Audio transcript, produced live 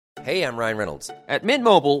Hey, I'm Ryan Reynolds. At Mint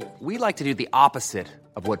Mobile, we like to do the opposite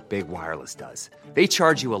of what Big Wireless does. They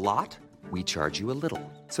charge you a lot, we charge you a little.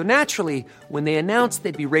 So naturally, when they announced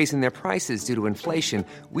they'd be raising their prices due to inflation,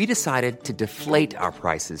 we decided to deflate our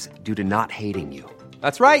prices due to not hating you.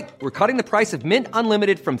 That's right. We're cutting the price of Mint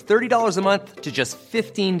Unlimited from $30 a month to just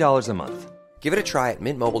 $15 a month. Give it a try at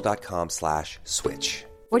mintmobile.com/switch.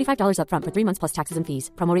 $45 up front for 3 months plus taxes and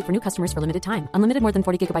fees. Promo rate for new customers for limited time. Unlimited more than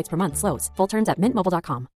 40 gigabytes per month. Slows full terms at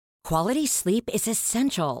mintmobile.com. Quality sleep is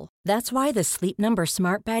essential. That's why the Sleep Number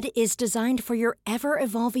Smart Bed is designed for your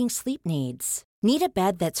ever-evolving sleep needs. Need a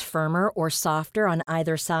bed that's firmer or softer on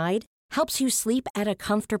either side? Helps you sleep at a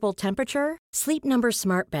comfortable temperature? Sleep Number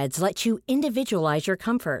Smart Beds let you individualize your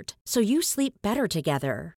comfort, so you sleep better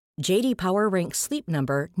together. J.D. Power ranks Sleep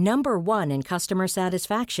Number number 1 in customer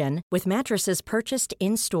satisfaction with mattresses purchased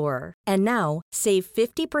in-store. And now, save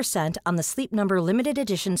 50% on the Sleep Number Limited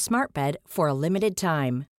Edition Smart Bed for a limited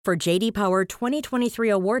time. For J.D. Power 2023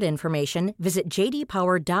 award information, visit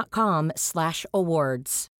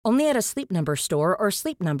jdpower.com/awards. Only at a Sleep Number store or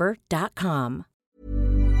sleepnumber.com.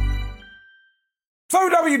 So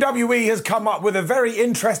WWE has come up with a very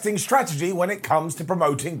interesting strategy when it comes to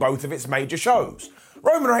promoting both of its major shows.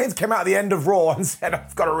 Roman Reigns came out at the end of Raw and said,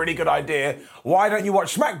 I've got a really good idea. Why don't you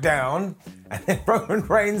watch SmackDown? And then Roman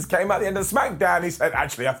Reigns came out at the end of SmackDown. He said,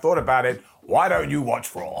 actually, I've thought about it. Why don't you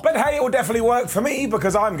watch Raw? But hey, it will definitely work for me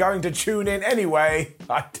because I'm going to tune in anyway.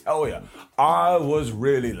 I tell you, I was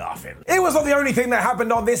really laughing. It was not the only thing that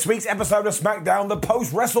happened on this week's episode of SmackDown, the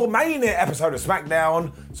post-WrestleMania episode of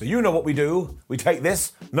SmackDown. So you know what we do. We take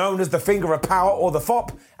this, known as the finger of power or the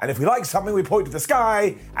fop, and if we like something, we point to the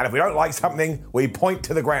sky, and if we don't like something, we point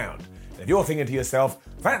to the ground. And if you're thinking to yourself,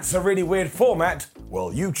 that's a really weird format,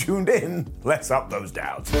 well, you tuned in. Let's up those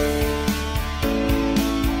downs.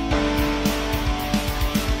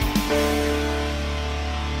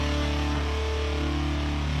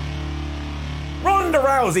 Ronda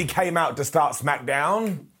Rousey came out to start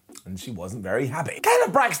SmackDown, and she wasn't very happy.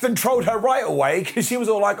 Kayla Braxton trolled her right away because she was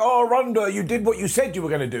all like, oh, Ronda, you did what you said you were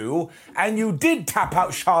going to do, and you did tap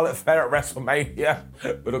out Charlotte Flair at WrestleMania,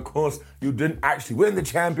 but of course, you didn't actually win the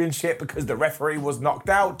championship because the referee was knocked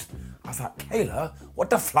out. I was like, Kayla, what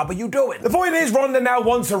the flub are you doing? The point is, Ronda now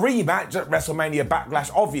wants a rematch at WrestleMania Backlash,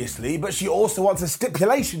 obviously, but she also wants a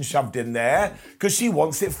stipulation shoved in there because she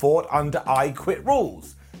wants it fought under I Quit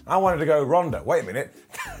rules. I wanted to go, Ronda, wait a minute,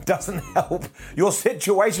 that doesn't help your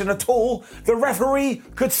situation at all. The referee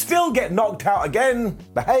could still get knocked out again.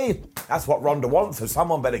 But hey, that's what Ronda wants, so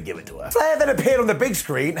someone better give it to her. Flair then appeared on the big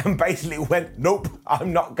screen and basically went, nope,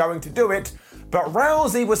 I'm not going to do it. But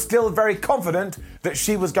Rousey was still very confident that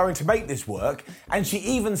she was going to make this work, and she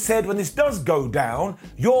even said, when this does go down,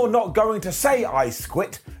 you're not going to say I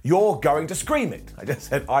squit, you're going to scream it. I just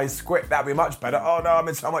said I squit, that'd be much better. Oh no, I'm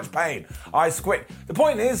in so much pain. I squit. The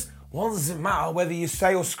point is, what does it matter whether you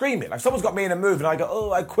say or scream it? Like, someone's got me in a move and I go,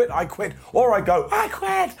 oh, I quit, or I go, I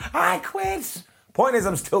quit. Point is,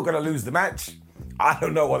 I'm still going to lose the match. I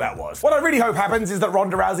don't know what that was. What I really hope happens is that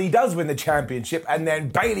Ronda Rousey does win the championship and then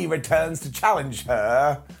Bayley returns to challenge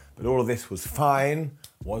her. But all of this was fine,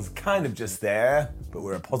 was kind of just there, but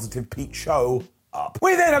we're a Positive Pete show up.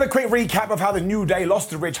 We then had a quick recap of how the New Day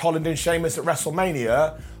lost to Rich Holland and Sheamus at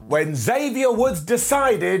WrestleMania when Xavier Woods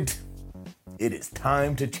decided it is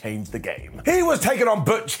time to change the game. He was taking on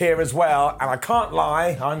Butch here as well, and I can't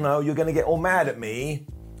lie, I know you're going to get all mad at me.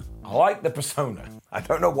 I like the persona. I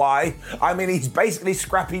don't know why. I mean, he's basically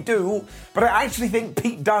Scrappy-Doo, but I actually think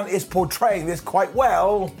Pete Dunne is portraying this quite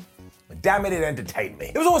well. Damn it, it entertained me.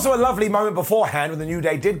 It was also a lovely moment beforehand when the New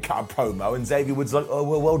Day did cut a promo and Xavier Woods like,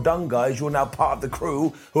 oh, well done, guys. You're now part of the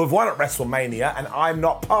crew who have won at WrestleMania, and I'm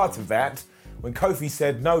not part of that. When Kofi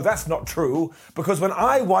said, no, that's not true, because when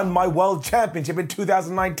I won my world championship in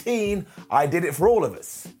 2019, I did it for all of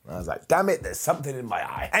us. I was like, damn it, there's something in my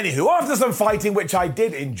eye. Anywho, after some fighting, which I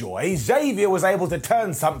did enjoy, Xavier was able to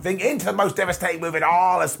turn something into the most devastating move in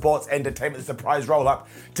all of sports entertainment, surprise roll-up,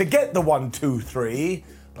 to get the 1, 2, 3.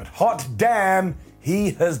 But hot damn,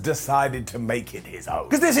 he has decided to make it his own.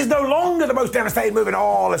 Because this is no longer the most devastating move in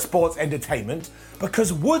all of sports entertainment,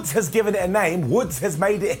 because Woods has given it a name, Woods has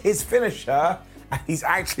made it his finisher, and he's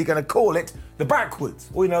actually going to call it the backwards.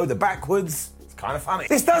 We know the backwards. It's kind of funny.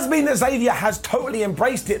 This does mean that Xavier has totally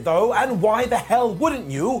embraced it though, and why the hell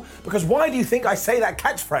wouldn't you? Because why do you think I say that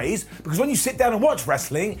catchphrase? Because when you sit down and watch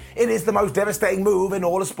wrestling, it is the most devastating move in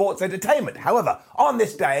all of sports entertainment. However, on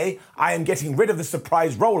this day, I am getting rid of the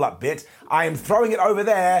surprise roll-up bit. I am throwing it over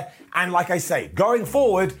there, and like I say, going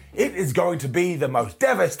forward, it is going to be the most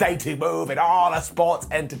devastating move in all of sports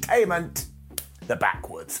entertainment. the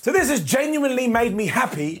backwards. So this has genuinely made me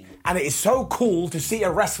happy, and it is so cool to see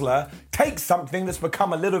a wrestler take something that's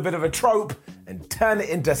become a little bit of a trope and turn it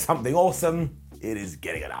into something awesome. It is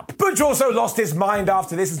getting it up. Butch also lost his mind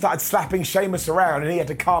after this and started slapping Sheamus around, and he had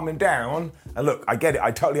to calm him down. And look, I get it,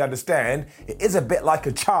 I totally understand. It is a bit like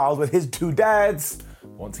a child with his two dads.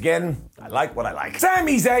 Once again, I like what I like.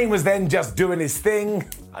 Sami Zayn was then just doing his thing.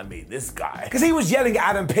 I mean, this guy. Because he was yelling at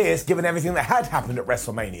Adam Pearce, given everything that had happened at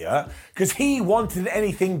WrestleMania, because he wanted an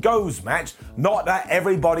anything goes match, not that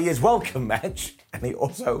everybody is welcome match. And he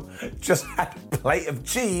also just had a plate of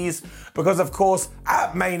cheese, because of course,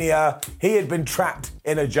 at Mania, he had been trapped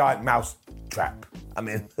in a giant mouse trap. I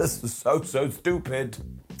mean, this is so stupid.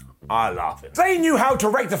 I laugh it. Zayn knew how to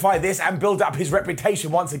rectify this and build up his reputation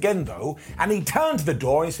once again, though, and he turned to the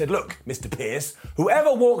door and he said, look, Mr. Pearce,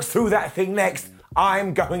 whoever walks through that thing next,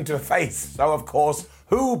 I'm going to face. So, of course,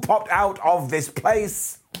 who popped out of this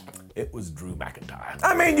place? It was Drew McIntyre.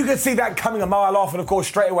 I mean, you could see that coming a mile off, and of course,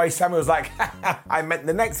 straight away, Sammy was like, I meant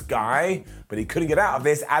the next guy, but he couldn't get out of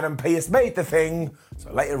this. Adam Pearce made the thing,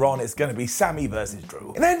 so later on, it's going to be Sammy versus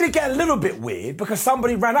Drew. And then it did get a little bit weird, because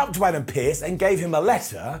somebody ran up to Adam Pearce and gave him a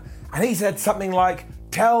letter, and he said something like,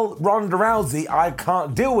 tell Ronda Rousey I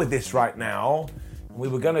can't deal with this right now. We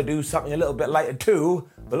were going to do something a little bit later too,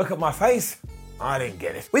 but look at my face. I didn't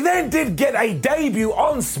get it. We then did get a debut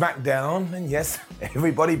on SmackDown, and yes,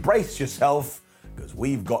 everybody brace yourself, because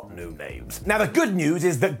we've got new names. Now, the good news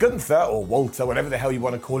is that Gunther, or Walter, whatever the hell you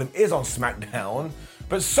want to call him, is on SmackDown,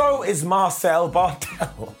 but so is Marcel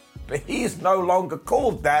Bartel. But he's no longer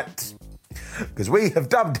called that, because we have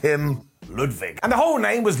dubbed him Ludwig. And the whole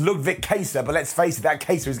name was Ludwig Kaiser, but let's face it, that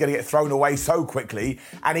Kaiser is going to get thrown away so quickly,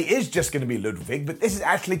 and he is just going to be Ludwig, but this is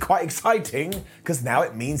actually quite exciting, because now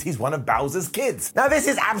it means he's one of Bowser's kids. Now, this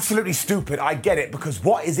is absolutely stupid, I get it, because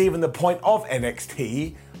what is even the point of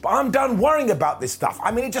NXT? But I'm done worrying about this stuff.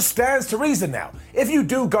 I mean, it just stands to reason now. If you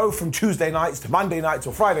do go from Tuesday nights to Monday nights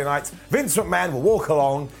or Friday nights, Vince McMahon will walk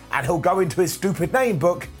along and he'll go into his stupid name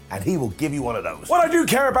book and he will give you one of those. What I do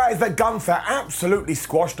care about is that Gunther absolutely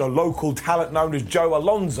squashed a local talent known as Joe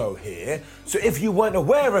Alonzo here. So if you weren't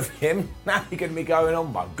aware of him, now you're going to be going, oh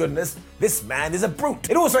my goodness, this man is a brute.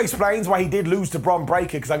 It also explains why he did lose to Bron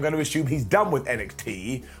Breakker, because I'm going to assume he's done with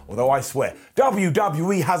NXT. Although I swear,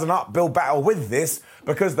 WWE has an uphill battle with this,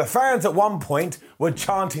 because the fans at one point were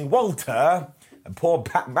chanting Walter, and poor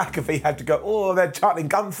Pat McAfee had to go, oh, they're chanting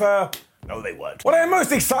Gunther. No, they weren't. What I'm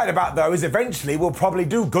most excited about, though, is eventually we'll probably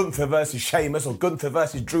do Gunther versus Sheamus or Gunther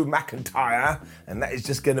versus Drew McIntyre, and that is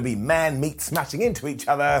just going to be man meat smashing into each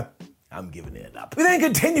other. I'm giving it up. We then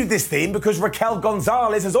continued this theme because Raquel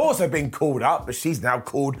Gonzalez has also been called up, but she's now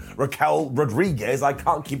called Raquel Rodriguez. I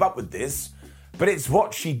can't keep up with this. But it's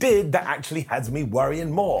what she did that actually has me worrying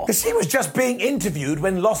more. Because she was just being interviewed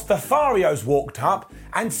when Los Lotharios walked up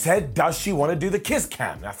and said, does she want to do the kiss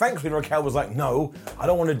cam? Now, thankfully, Raquel was like, no, I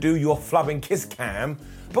don't want to do your flubbing kiss cam.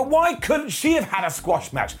 But why couldn't she have had a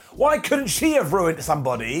squash match? Why couldn't she have ruined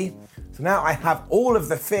somebody? So now I have all of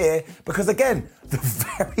the fear because, again, the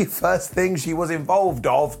very first thing she was involved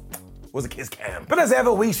of was a kiss cam. But as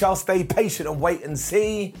ever, we shall stay patient and wait and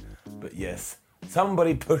see. But yes,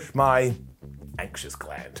 somebody push my anxious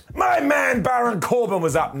gland. My man Baron Corbin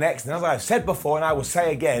was up next, and as I've said before and I will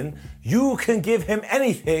say again, you can give him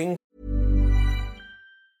anything.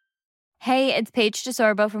 Hey, it's Paige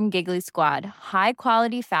DeSorbo from Giggly Squad. High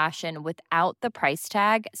quality fashion without the price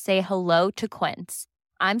tag. Say hello to Quince.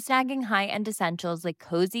 I'm snagging high-end essentials like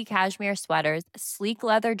cozy cashmere sweaters, sleek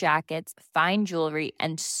leather jackets, fine jewelry,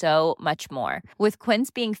 and so much more. With Quince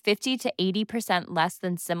being 50 to 80% less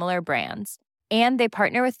than similar brands. And they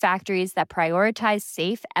partner with factories that prioritize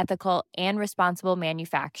safe, ethical, and responsible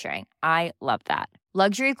manufacturing. I love that.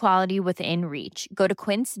 Luxury quality within reach. Go to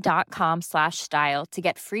quince.com/style to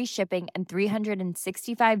get free shipping and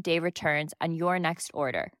 365-day returns on your next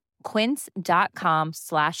order.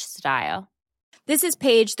 Quince.com/style. This is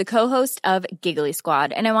Paige, the co-host of Giggly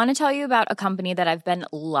Squad, and I want to tell you about a company that I've been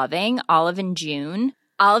loving, Olive & June.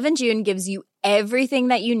 Olive & June gives you everything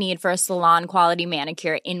that you need for a salon-quality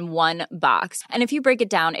manicure in one box. And if you break it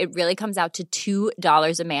down, it really comes out to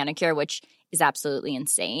 $2 a manicure, which is absolutely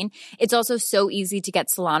insane. It's also so easy to get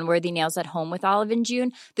salon-worthy nails at home with Olive &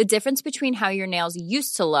 June. The difference between how your nails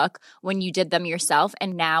used to look when you did them yourself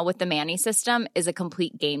and now with the Mani system is a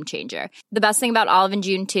complete game changer. The best thing about Olive &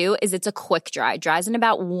 June, too, is it's a quick dry. Dries in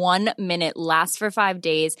about 1 minute, lasts for 5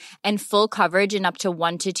 days, and full coverage in up to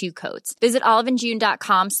 1 to 2 coats. Visit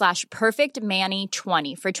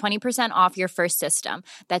oliveandjune.com/perfectmani20 for 20% off your first system.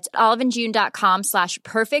 That's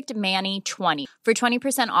oliveandjune.com/perfectmani20 for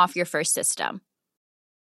 20% off your first system.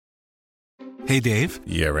 Hey, Dave.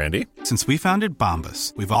 Yeah, Randy. Since we founded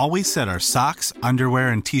Bombas, we've always said our socks, underwear,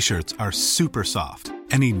 and T-shirts are super soft.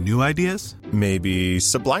 Any new ideas? Maybe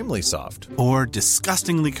sublimely soft. Or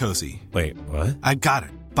disgustingly cozy. Wait, what? I got it.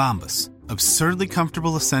 Bombas. Absurdly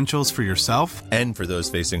comfortable essentials for yourself and for those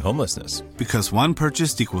facing homelessness. Because one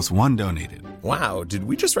purchased equals one donated. Wow, did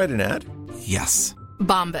we just write an ad? Yes.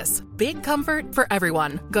 Bombas. Big comfort for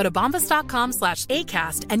everyone. Go to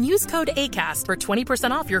bombas.com/ACAST and use code ACAST for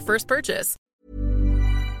 20% off your first purchase.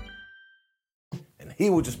 And he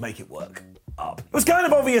will just make it work. Up. It was kind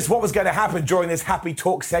of obvious what was going to happen during this Happy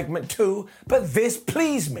Talk segment too, but this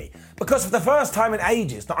pleased me. Because for the first time in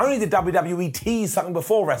ages, not only did WWE tease something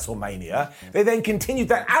before WrestleMania, they then continued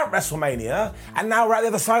that at WrestleMania, and now we're at the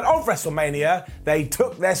other side of WrestleMania, they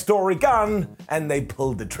took their story gun and they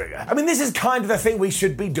pulled the trigger. I mean, this is kind of the thing we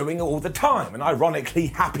should be doing all the time, and ironically,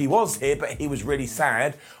 Happy was here, but he was really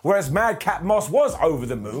sad, whereas Madcap Moss was over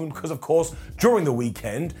the moon, because of course, during the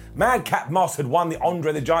weekend, Madcap Moss had won the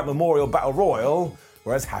Andre the Giant Memorial Battle Royal,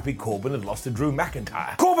 whereas Happy Corbin had lost to Drew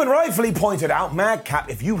McIntyre. Corbin rightfully pointed out, Madcap,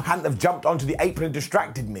 if you hadn't have jumped onto the apron and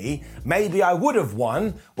distracted me, maybe I would have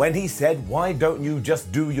won, when he said, why don't you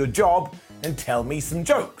just do your job and tell me some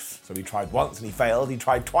jokes? So he tried once and he failed, he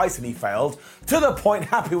tried twice and he failed, to the point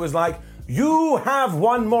Happy was like, you have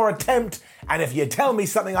one more attempt, and if you tell me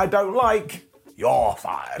something I don't like, you're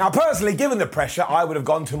fired. Now, personally, given the pressure, I would have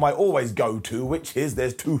gone to my always go-to, which is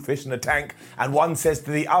there's two fish in a tank, and one says to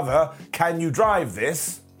the other, can you drive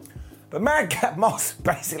this? But Madcap Moss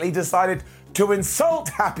basically decided to insult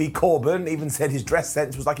Happy Corbin, even said his dress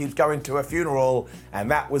sense was like he was going to a funeral, and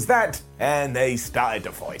that was that, and they started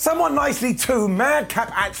to fight. Somewhat nicely too,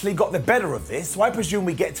 Madcap actually got the better of this, so I presume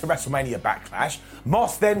we get to WrestleMania Backlash.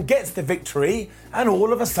 Moss then gets the victory, and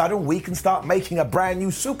all of a sudden we can start making a brand new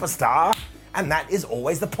superstar, and that is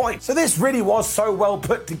always the point. So this really was so well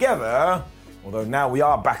put together, although now we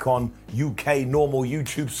are back on UK normal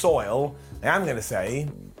YouTube soil, I am going to say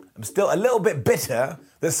I'm still a little bit bitter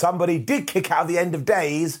that somebody did kick out of the End of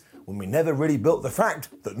Days when we never really built the fact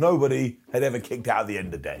that nobody had ever kicked out of the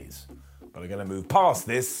End of Days. But I'm going to move past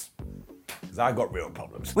this, because I got real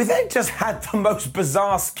problems. We then just had the most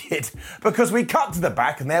bizarre skit, because we cut to the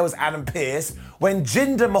back and there was Adam Pearce when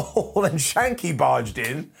Jinder Mahal and Shanky barged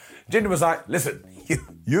in. Jinder was like, listen,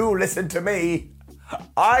 you listen to me.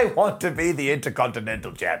 I want to be the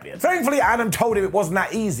Intercontinental Champion. Thankfully, Adam told him it wasn't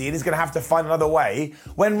that easy and he's going to have to find another way.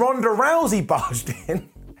 When Ronda Rousey barged in,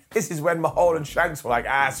 this is when Mahal and Shanks were like,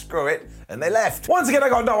 screw it, and they left. Once again, I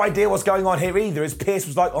got no idea what's going on here either, as Pearce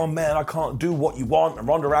was like, oh man, I can't do what you want, and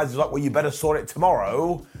Ronda Rousey was like, well, you better sort it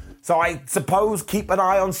tomorrow. So I suppose keep an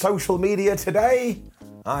eye on social media today?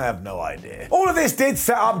 I have no idea. All of this did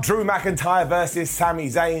set up Drew McIntyre versus Sami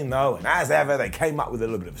Zayn though, and as ever, they came up with a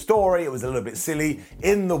little bit of a story. It was a little bit silly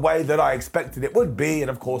in the way that I expected it would be,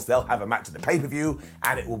 and of course they'll have a match at the pay-per-view,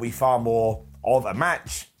 and it will be far more of a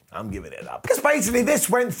match. I'm giving it up. Because basically this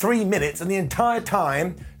went 3 minutes, and the entire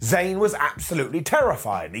time, Zayn was absolutely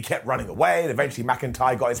terrified. And he kept running away, and eventually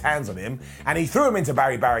McIntyre got his hands on him, and he threw him into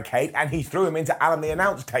Barry Barricade, and he threw him into Alan the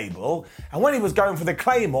announce table. And when he was going for the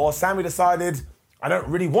Claymore, Sami decided, I don't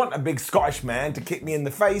really want a big Scottish man to kick me in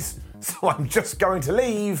the face, so I'm just going to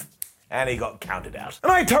leave. And he got counted out.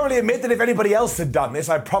 And I totally admit that if anybody else had done this,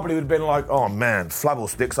 I probably would have been like, oh man, flabble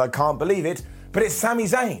sticks, I can't believe it. But it's Sami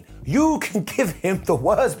Zayn. You can give him the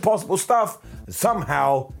worst possible stuff, and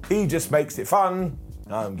somehow he just makes it fun.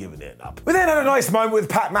 I'm giving it up. We then had a nice moment with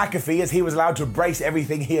Pat McAfee as he was allowed to embrace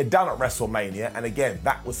everything he had done at WrestleMania, and again,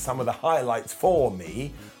 that was some of the highlights for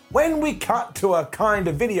me. When we cut to a kind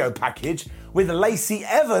of video package with Lacey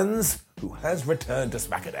Evans, who has returned to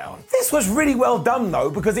SmackDown. This was really well done though,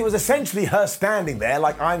 because it was essentially her standing there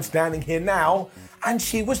like I'm standing here now, and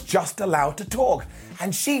she was just allowed to talk.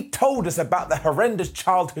 And she told us about the horrendous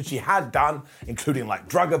childhood she had done, including like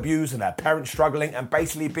drug abuse and her parents struggling and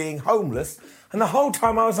basically being homeless. And the whole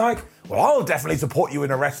time I was like, well, I'll definitely support you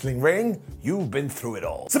in a wrestling ring. You've been through it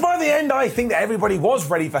all. So by the end, I think that everybody was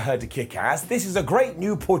ready for her to kick ass. This is a great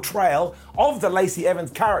new portrayal of the Lacey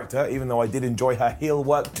Evans character, even though I did enjoy her heel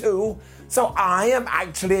work too. So I am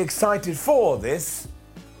actually excited for this,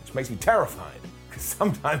 which makes me terrified. Because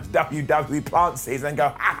sometimes WWE plant season and go,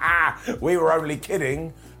 ha ha, we were only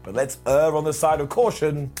kidding. But let's err on the side of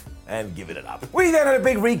caution and give it up. We then had a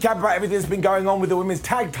big recap about everything that's been going on with the women's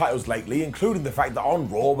tag titles lately, including the fact that on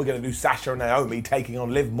Raw we're going to do Sasha and Naomi taking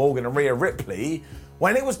on Liv Morgan and Rhea Ripley,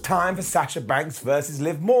 when it was time for Sasha Banks versus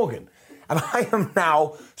Liv Morgan. And I am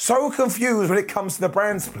now so confused when it comes to the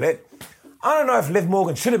brand split. I don't know if Liv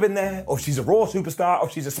Morgan should have been there, or if she's a Raw superstar, or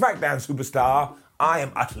if she's a SmackDown superstar. I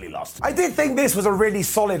am utterly lost. I did think this was a really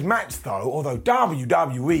solid match though, although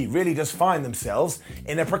WWE really does find themselves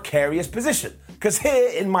in a precarious position. Because here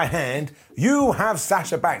in my hand, you have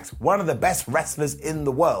Sasha Banks, one of the best wrestlers in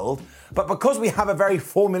the world, but because we have a very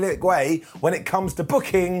formulaic way when it comes to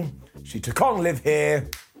booking, she took on Liv here,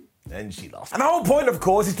 and she lost. And the whole point, of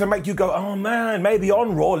course, is to make you go, oh man, maybe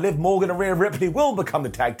on Raw, Liv Morgan and Rhea Ripley will become the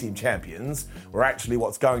tag team champions, where actually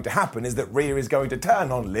what's going to happen is that Rhea is going to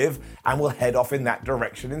turn on Liv and will head off in that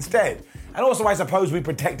direction instead. And also, I suppose we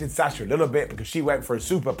protected Sasha a little bit because she went for a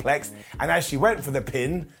superplex, and as she went for the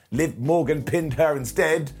pin, Liv Morgan pinned her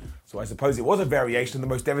instead. So I suppose it was a variation of the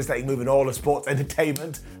most devastating move in all of sports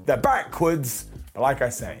entertainment, the backwards. But like I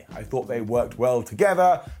say, I thought they worked well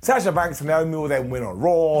together. Sasha Banks and Naomi will then win on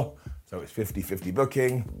Raw, so it's 50-50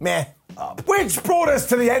 booking. Meh, up. Which brought us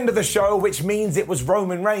to the end of the show, which means it was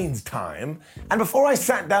Roman Reigns' time. And before I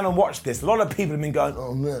sat down and watched this, a lot of people have been going,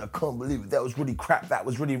 oh man, I can't believe it. That was really crap. That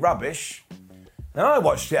was really rubbish. And I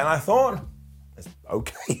watched it and I thought, it's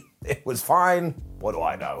okay. It was fine. What do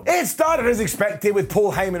I know? It started as expected with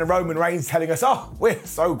Paul Heyman and Roman Reigns telling us, oh, we're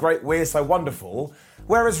so great, we're so wonderful.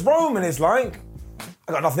 Whereas Roman is like,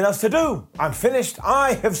 I got nothing else to do. I'm finished.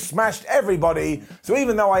 I have smashed everybody. So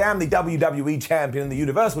even though I am the WWE champion and the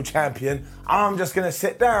Universal champion, I'm just going to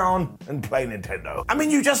sit down and play Nintendo. I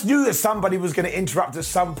mean, you just knew that somebody was going to interrupt at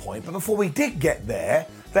some point, but before we did get there,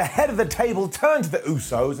 the head of the table turned to the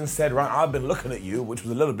Usos and said, right, I've been looking at you, which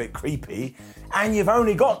was a little bit creepy, and you've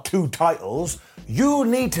only got 2 titles. You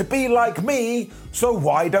need to be like me, so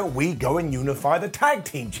why don't we go and unify the tag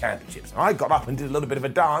team championships? And I got up and did a little bit of a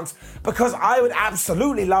dance because I would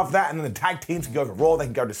absolutely love that, and then the tag teams can go to Raw, they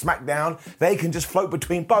can go to SmackDown, they can just float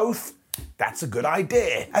between both. That's a good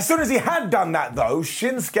idea. As soon as he had done that though,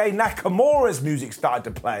 Shinsuke Nakamura's music started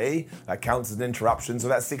to play. That counts as an interruption, so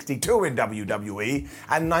that's 62 in WWE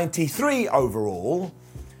and 93 overall.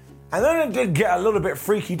 And then it did get a little bit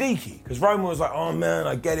freaky-deaky, because Roman was like, oh man,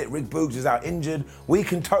 I get it, Rick Boogs is out injured, we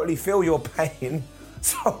can totally feel your pain,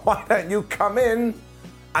 so why don't you come in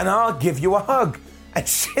and I'll give you a hug. And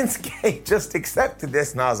Shinsuke just accepted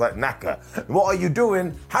this, and I was like, Naka, what are you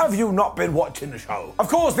doing? Have you not been watching the show? Of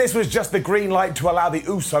course, this was just the green light to allow the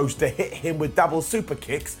Usos to hit him with double super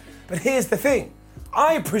kicks, but here's the thing.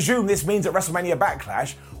 I presume this means at WrestleMania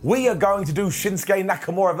Backlash, we are going to do Shinsuke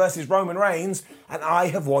Nakamura versus Roman Reigns, and I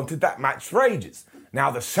have wanted that match for ages. Now,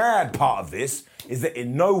 the sad part of this is that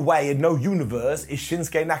in no way, in no universe, is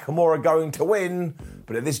Shinsuke Nakamura going to win,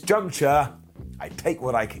 but at this juncture, I take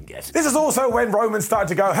what I can get. This is also when Roman started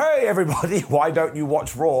to go, hey everybody, why don't you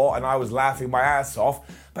watch Raw? And I was laughing my ass off.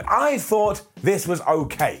 But I thought this was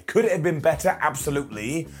okay. Could it have been better?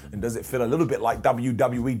 Absolutely. And does it feel a little bit like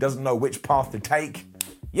WWE doesn't know which path to take?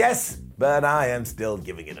 Yes, but I am still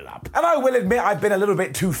giving it an up. And I will admit I've been a little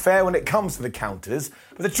bit too fair when it comes to the counters,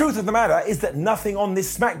 but the truth of the matter is that nothing on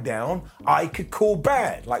this SmackDown I could call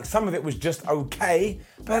bad. Like, some of it was just okay,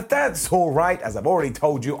 but that's all right. As I've already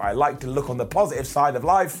told you, I like to look on the positive side of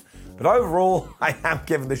life, but overall, I am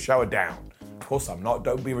giving the show a down. Of course I'm not,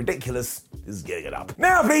 don't be ridiculous. This is getting it up.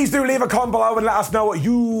 Now, please do leave a comment below and let us know what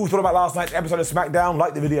you thought about last night's episode of SmackDown.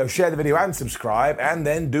 Like the video, share the video, and subscribe, and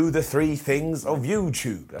then do the 3 things of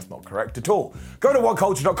YouTube. That's not correct at all. Go to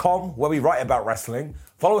whatculture.com, where we write about wrestling.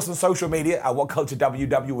 Follow us on social media at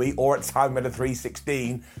WhatCultureWWE or at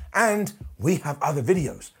TimeMeta316. And we have other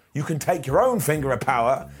videos. You can take your own finger of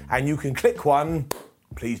power, and you can click one.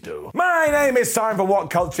 Please do. My name is Simon for What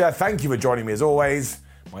Culture. Thank you for joining me as always.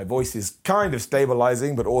 My voice is kind of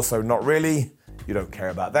stabilizing, but also not really. You don't care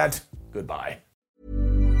about that. Goodbye.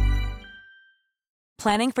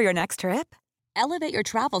 Planning for your next trip? Elevate your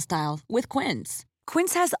travel style with Quince.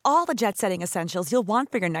 Quince has all the jet-setting essentials you'll want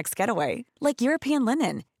for your next getaway, like European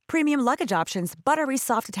linen, premium luggage options, buttery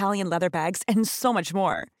soft Italian leather bags, and so much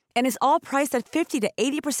more. And is all priced at 50 to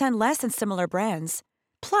 80% less than similar brands.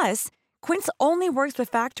 Plus, Quince only works with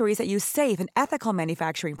factories that use safe and ethical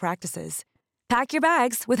manufacturing practices. Pack your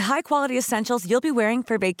bags with high-quality essentials you'll be wearing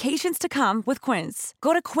for vacations to come with Quince.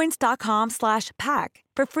 Go to quince.com/pack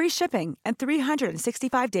for free shipping and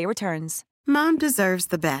 365-day returns. Mom deserves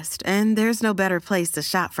the best, and there's no better place to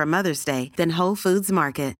shop for Mother's Day than Whole Foods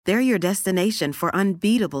Market. They're your destination for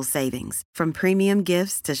unbeatable savings, from premium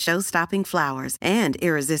gifts to show-stopping flowers and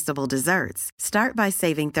irresistible desserts. Start by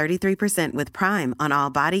saving 33% with Prime on all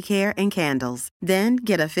body care and candles. Then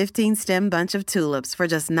get a 15-stem bunch of tulips for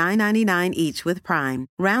just $9.99 each with Prime.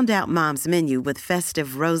 Round out Mom's menu with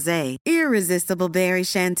festive rosé, irresistible berry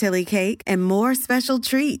chantilly cake, and more special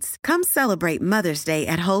treats. Come celebrate Mother's Day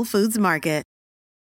at Whole Foods Market.